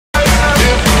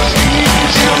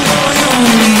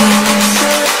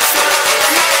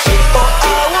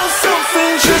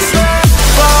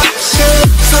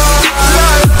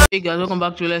Hey guys, welcome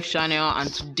back to Lex channel,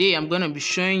 and today I'm gonna be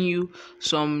showing you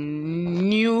some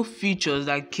new features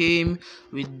that came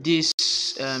with this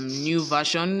new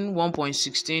version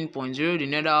 1.16.0, the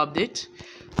Nether update.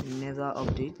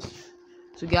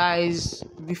 So guys,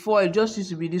 before it just used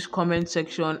to be this comment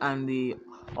section and the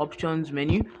options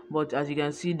menu, but as you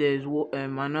can see there's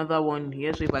another one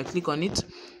here. So if I click on it,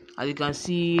 as you can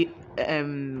see,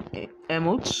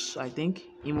 emotes, I think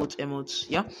emotes,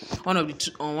 yeah, one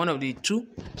of the two.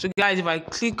 So guys, if I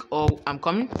click, I'm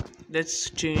coming, let's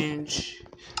change.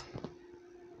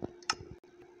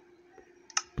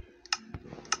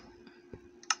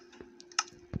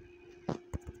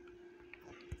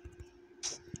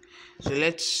 So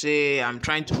let's say I'm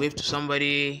trying to wave to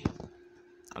somebody.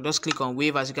 I'll just click on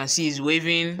wave. As you can see, it's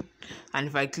waving, and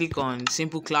if I click on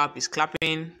simple clap, it's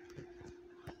clapping,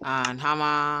 and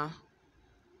hammer,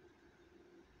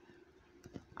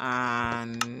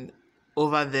 and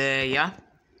over there, yeah,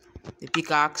 the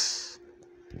pickaxe,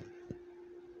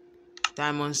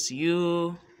 diamonds to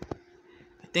you.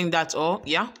 I think that's all,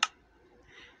 yeah,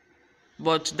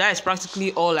 but that is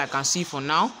practically all I can see for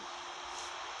now.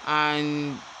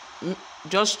 And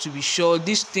just to be sure,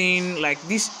 this thing, like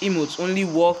these emotes, only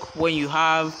work when you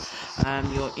have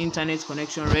your internet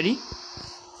connection ready.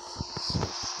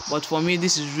 But for me,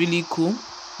 this is really cool.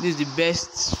 This is the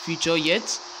best feature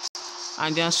yet.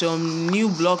 And there are some new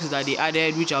blocks that they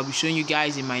added, which I'll be showing you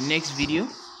guys in my next video.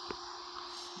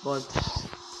 But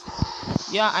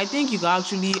yeah, I think you can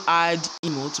actually add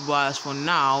emotes, but as for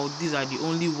now, these are the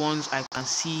only ones I can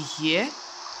see here.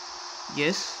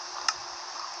 Yes,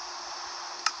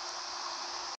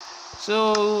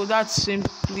 so that's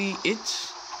simply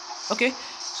it. Okay,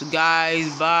 so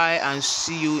guys, bye and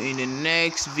see you in the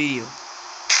next video.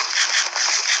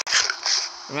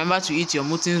 Remember to eat your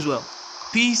muttons well.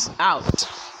 Peace out.